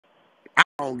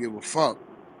don't give a fuck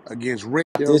against Red.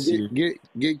 Yo, This you.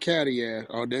 get Caddy ass.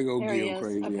 Oh, there go There he Gil is.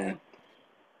 crazy ass. Okay.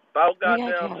 About We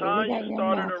got goddamn Callie. We time got you Young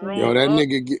started Mac. the We Yo, room got. that up.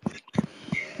 nigga get.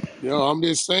 Yo, I'm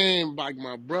just saying, like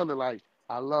my brother, like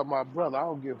I love my brother. I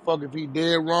don't give a fuck if he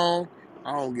dead wrong.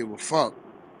 I don't give a fuck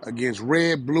against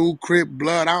red, blue, crip,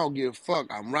 blood. I don't give a fuck.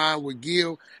 I'm riding with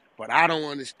Gil, but I don't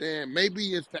understand.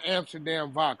 Maybe it's the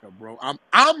Amsterdam vodka, bro.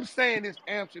 I'm saying it's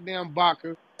Amsterdam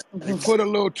vodka. They put a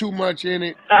little too much in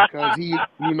it because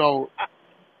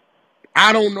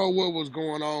I don't know what was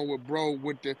going on with bro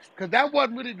because that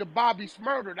wasn't really the Bobby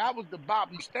Smurder. That was the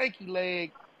Bobby Stanky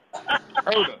Leg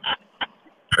Herder.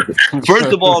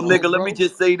 First of all, No, nigga, let me bro.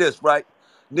 just say this, right?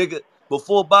 Nigga,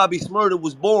 before Bobby Smurder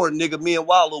was born, nigga, me and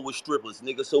Wallo was strippers,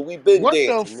 nigga. So we been What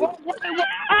the dancing, nigga. fuck?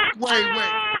 Wait.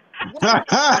 Nigga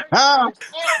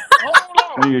Hold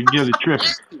on. Gillie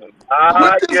tripping.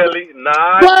 What Nah, this? Gilly.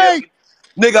 Nah, Wait, Gilly.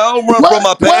 Nigga, I don't run from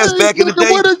my past. Back in the nigga,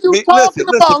 day, what are you listen, talking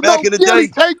listen. about? Back No, in the Gilly, day,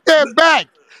 take that back.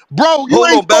 Bro, you hold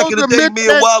ain't on. Back in supposed the to day, mention me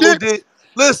and that Wallo shit. did.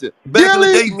 Listen, back in the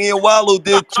Gilly, day, me and Wallo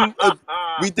did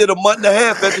we did a month and a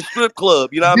half at the strip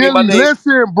club. You know what I mean? My Gilly, name,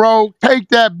 listen, bro. Take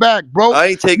that back, bro. I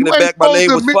ain't taking You it ain't back. My supposed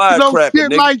name to was mention no Firecracker,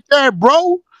 shit nigga. like that,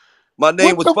 bro. My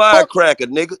name What was the fuck? Firecracker,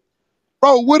 nigga.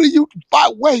 Bro, what are you...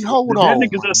 Wait, hold Did that on,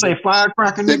 nigga my just say nigga.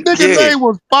 firecracker, The nigga? nigga Yeah. name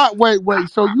was Spot. Wait.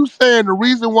 So you saying the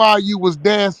reason why you was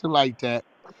dancing like that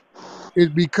is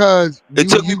because It you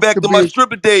took me used back to to my be...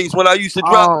 stripper days when I used to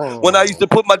Oh.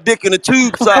 put my dick in a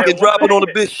tube Hey, sock and drop it on a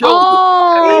wait. bitch's shoulder.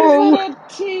 Oh. In a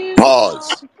tube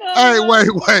Pause. song. Come Hey, on, wait.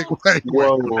 girl.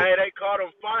 Whoa. Hey, they called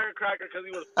him Firecracker because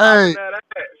he was popping Hey, that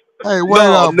ass. wait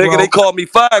No, up, nigga, they bro. called me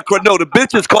Firecracker. No, the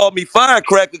bitches called me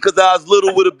Firecracker because I was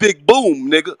little with a big boom,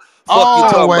 nigga. Fuck you Oh,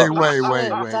 talking wait, about. wait,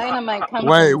 wait, Look, wait. dynamite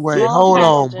comes in Wait. small Hold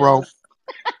on, bro. packages.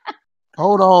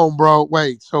 Hold on, bro.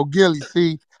 Wait. So, Gilly,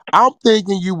 see, I'm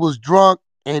thinking you was drunk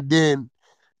and then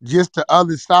just the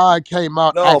other side came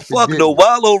out No, fuck no. accidentally.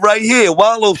 Wallow right here.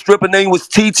 Wallow stripper name was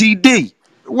TTD.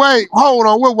 Wait, hold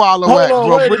on. Where Wallow Hold at, on,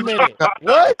 bro? wait a Bring that minute. nigga up.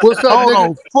 What? What's up, Hold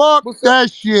nigga? on. Fuck What's up?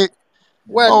 that shit.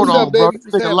 Wack, Hold what's up, on, bro. baby? This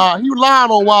What's nigga happening? lying. You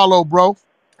lying on Wallow, bro.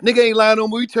 Nigga ain't lying on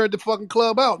me. We turned the fucking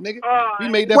club out, nigga. Oh, We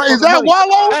made hey. that Wait, is fucking that money.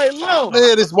 Wallow? Hey, Low.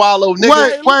 Yeah, this Wallow, nigga.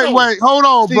 Wait, Hey, Low. Hold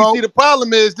on, See, bro. the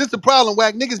problem is, this the problem,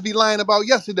 Wack. Niggas be lying about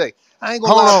yesterday. I ain't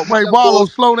gonna Hold lie to on. you, Wait, young boy. Wallow,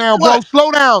 slow down, bro. What?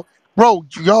 Slow down. Bro,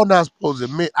 y'all not supposed to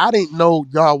admit. I didn't know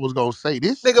y'all was gonna say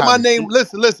this Nigga, my kind of name, shit.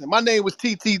 listen. My name was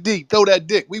TTD. Throw that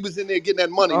dick. We was in there getting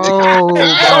that money, nigga.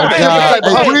 Oh I my don't care what God. type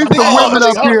of Hey, Hey, hustle. bring some Niggas know how women they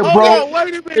pause. up here, hustle, Hold bro. nigga. on,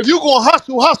 wait a If minute. you gonna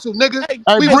hustle, nigga. Hey,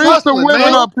 Hey, We was bring some hustling,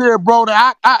 women man. up here, bro.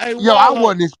 hey, Yo, I Wallow.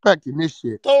 wasn't expecting this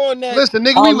shit. Throwing that Listen,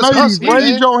 nigga, we was Ladies, hustling, dick.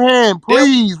 raise man. your hand. There,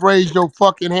 Please raise your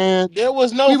fucking hand. there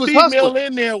was no We was hustling. female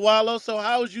in there, Wallow. So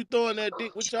how was you throwing that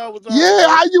dick? What y'all was on, Yeah, Low?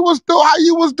 how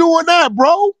you was doing that,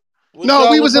 bro? What No,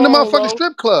 y'all we was was in the on, motherfucking Low?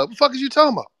 strip club. What the fuck is you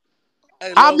talking about?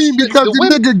 Hey, I Low. mean, Shit, because the the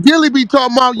women. nigga Gilly be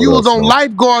talking about What you was up, on Smoke?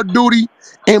 lifeguard duty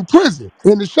in prison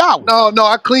in the showers. No,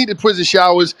 I cleaned the prison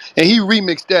showers and he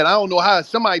remixed that. I don't know how.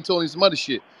 Somebody told him some other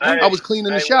shit. You, I Hey, was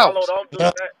cleaning the hey, Wallow, showers. don't do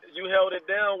uh, that. You held it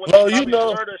down with the Low, Bobby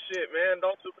Smurder shit, man.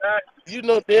 Don't do that. you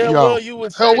know damn well Yo, you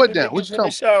was Hell, what saving down? What niggas you in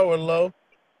the talking shower, Low.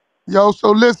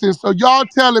 so listen, so y'all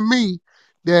telling me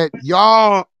that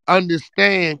y'all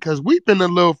understand, because we been a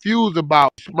little fused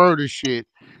about murder shit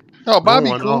about? Oh,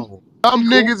 Bobby going cool. on. He Some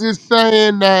cool. niggas is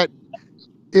saying that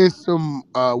it's some,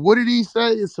 what did he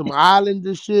say? It's some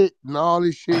islander shit and all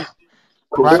this shit,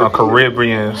 right? Some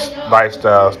Caribbean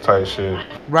lifestyles type shit.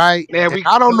 Right? Man, And we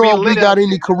I don't we know if we lit out got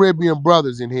any there. Caribbean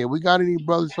brothers in here. We got any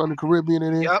brothers from the Caribbean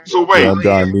in here? Yup. So Yeah, wait, Hell I'm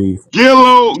yeah. Guyanese.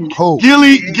 Who?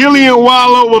 Gillie and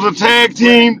Wallow was a tag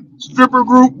team stripper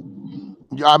group.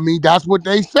 I mean, that's what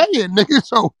they saying, nigga.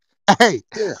 So, hey,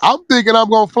 Yeah. I'm thinking I'm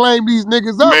gonna flame these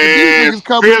niggas up, but these Man, niggas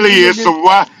coming to Philly me is and then, some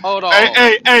wild. Hold Hey, on.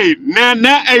 hey, hey,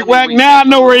 hey, Let me Wack, now I reset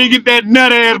the know where you room. get that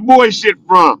nut ass boy shit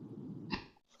from.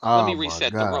 Let oh me my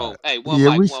reset the room. God. Hey, Yeah,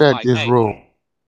 one reset mic. this Hey, room.